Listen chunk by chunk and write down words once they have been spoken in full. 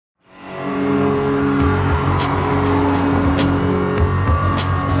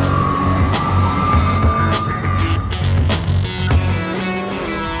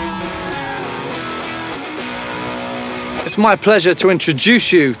my pleasure to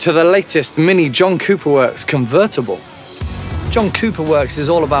introduce you to the latest Mini John Cooper Works convertible. John Cooper Works is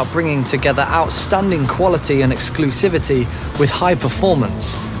all about bringing together outstanding quality and exclusivity with high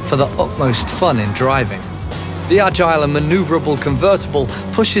performance for the utmost fun in driving. The agile and maneuverable convertible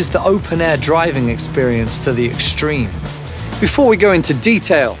pushes the open-air driving experience to the extreme. Before we go into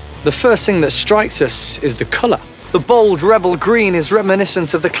detail, the first thing that strikes us is the colour. The bold Rebel Green is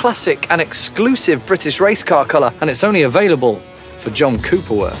reminiscent of the classic and exclusive British race car colour, and it's only available for John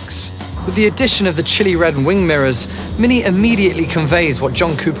Cooper Works. With the addition of the chili red wing mirrors, Mini immediately conveys what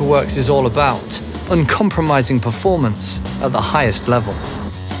John Cooper Works is all about: uncompromising performance at the highest level.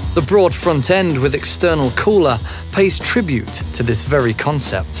 The broad front end with external cooler pays tribute to this very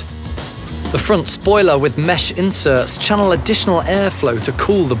concept. The front spoiler with mesh inserts channel additional airflow to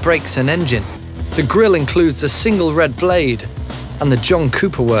cool the brakes and engine. The grille includes a single red blade and the John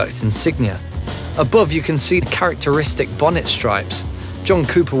Cooper Works insignia. Above you can see the characteristic bonnet stripes, John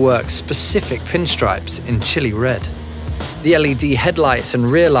Cooper Works specific pinstripes in chili red. The LED headlights and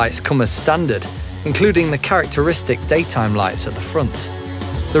rear lights come as standard, including the characteristic daytime lights at the front.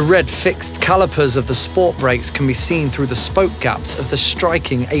 The red fixed calipers of the sport brakes can be seen through the spoke gaps of the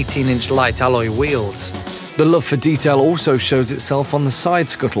striking 18-inch light alloy wheels. The love for detail also shows itself on the side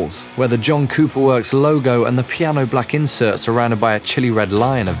scuttles, where the John Cooper Works logo and the piano black insert surrounded by a chili red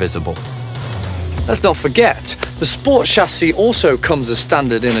lion are visible. Let's not forget, the sport chassis also comes as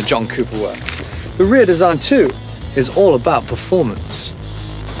standard in a John Cooper Works. The rear design too is all about performance.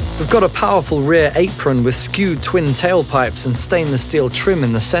 We've got a powerful rear apron with skewed twin tailpipes and stainless steel trim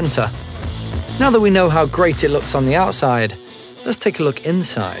in the centre. Now that we know how great it looks on the outside, let's take a look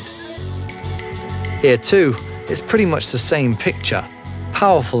inside. Here too, it's pretty much the same picture,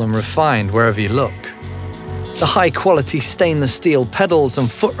 powerful and refined wherever you look. The high-quality stainless steel pedals and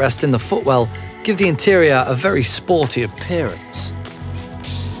footrest in the footwell give the interior a very sporty appearance.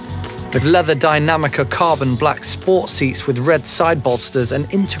 The leather Dynamica carbon black sport seats with red side bolsters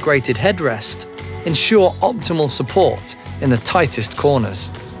and integrated headrest ensure optimal support in the tightest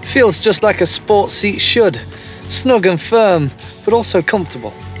corners. Feels just like a sport seat should, snug and firm, but also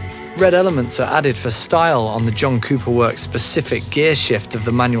comfortable. Red elements are added for style on the John Cooper Works specific gear shift of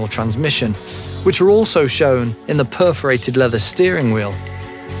the manual transmission, which are also shown in the perforated leather steering wheel.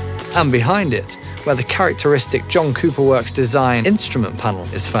 And behind it, where the characteristic John Cooper Works design instrument panel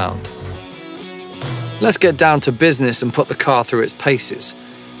is found. Let's get down to business and put the car through its paces.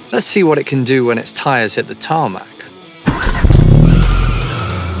 Let's see what it can do when its tyres hit the tarmac.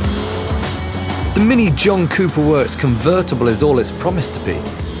 The Mini John Cooper Works convertible is all it's promised to be.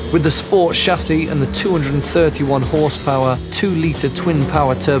 With the sport chassis and the 231 horsepower 2-litre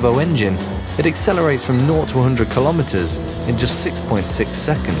twin-power turbo engine, it accelerates from 0 to 100 kilometers in just 6.6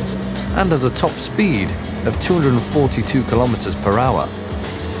 seconds and has a top speed of 242 kilometers per hour.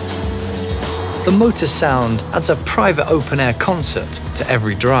 The motor sound adds a private open-air concert to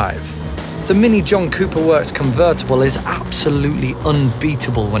every drive. The Mini John Cooper Works convertible is absolutely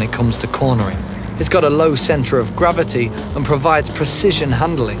unbeatable when it comes to cornering. It's got a low centre of gravity and provides precision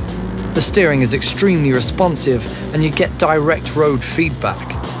handling. The steering is extremely responsive and you get direct road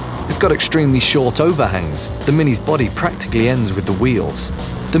feedback. It's got extremely short overhangs. The Mini's body practically ends with the wheels.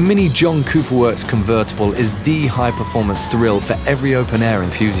 The Mini John Cooper Works convertible is the high-performance thrill for every open-air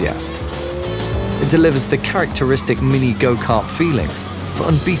enthusiast. It delivers the characteristic Mini go-kart feeling for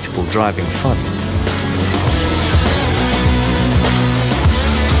unbeatable driving fun.